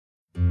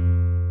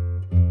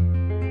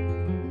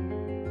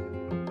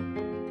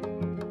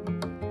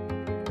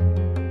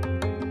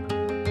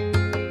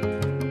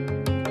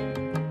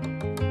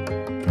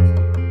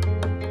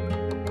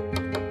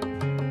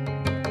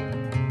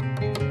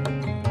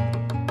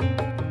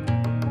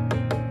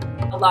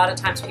lot of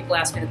times people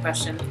ask me the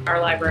question, are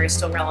libraries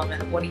still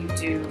relevant? What do you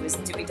do? Is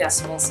the Dewey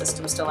Decimal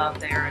System still out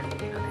there?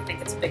 And I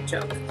think it's a big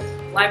joke.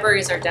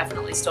 Libraries are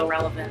definitely still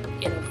relevant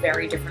in a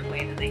very different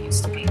way than they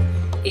used to be.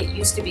 It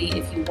used to be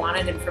if you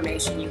wanted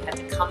information, you had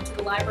to come to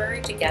the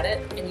library to get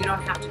it, and you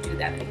don't have to do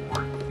that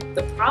anymore.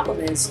 The problem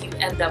is you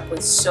end up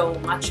with so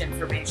much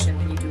information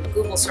when you do a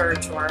Google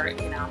search or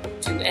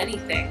do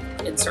anything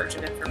in search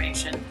of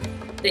information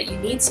that you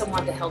need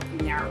someone to help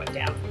you narrow it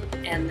down.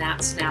 And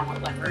that's now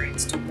what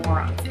librarians do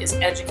more of, is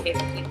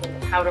educating people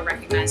how to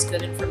recognize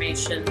good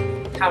information,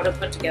 how to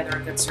put together a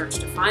good search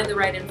to find the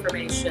right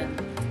information,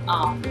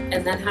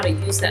 and then how to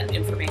use that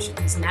information,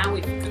 because now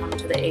we've come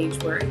to the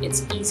age where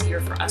it's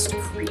easier for us to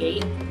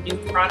create new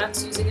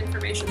products using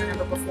information than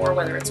ever before,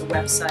 whether it's a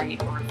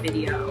website or a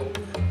video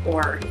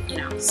or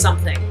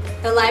something.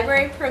 The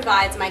library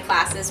provides my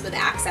classes with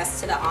access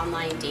to the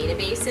online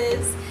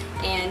databases,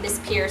 and Ms.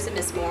 Pierce and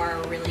Ms. Moore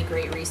are a really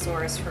great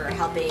resource for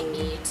helping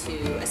me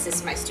to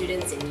assist my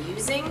students in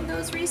using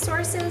those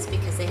resources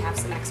because they have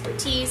some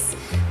expertise.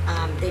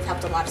 They've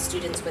helped a lot of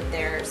students with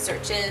their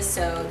searches,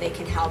 so they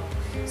can help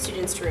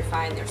students to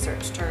refine their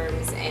search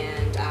terms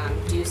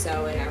and do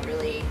so in a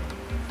really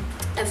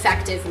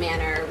effective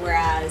manner,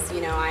 whereas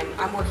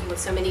I'm working with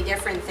so many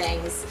different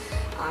things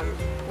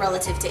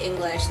relative to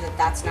English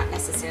that's not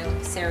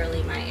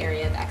necessarily my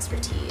area of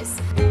expertise.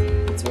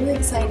 It's really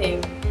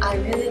exciting. I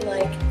really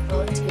like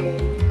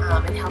volunteering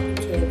and helping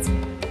kids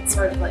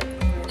sort of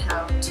learn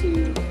how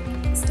to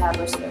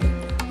establish their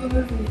love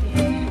of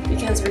reading,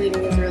 because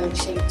reading has really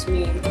shaped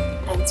me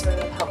and sort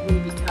of helped me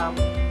become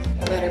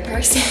a better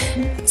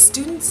person.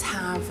 Students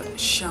have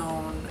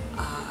shown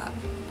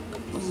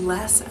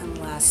less and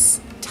less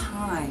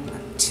time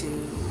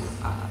to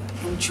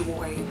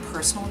enjoy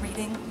personal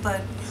reading,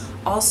 but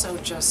also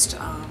just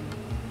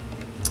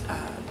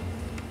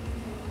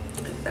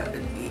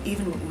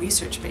even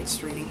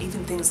research-based reading,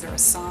 even things they're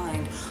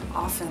assigned,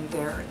 often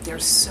they're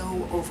so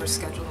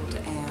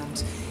overscheduled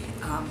and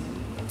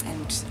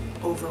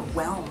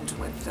overwhelmed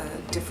with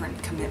the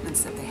different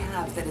commitments that they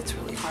have that it's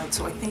really hard.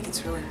 So I think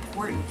it's really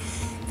important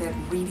that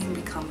reading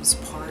becomes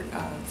part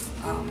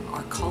of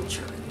our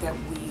culture, that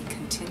we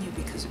continue,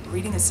 because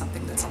reading is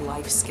something that's a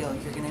life skill.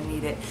 You're going to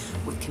need it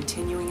with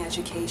continuing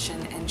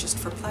education and just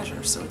for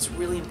pleasure. So it's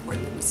really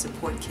important that we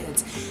support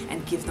kids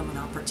and give them an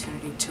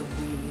opportunity to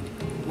read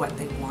what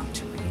they want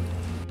to read.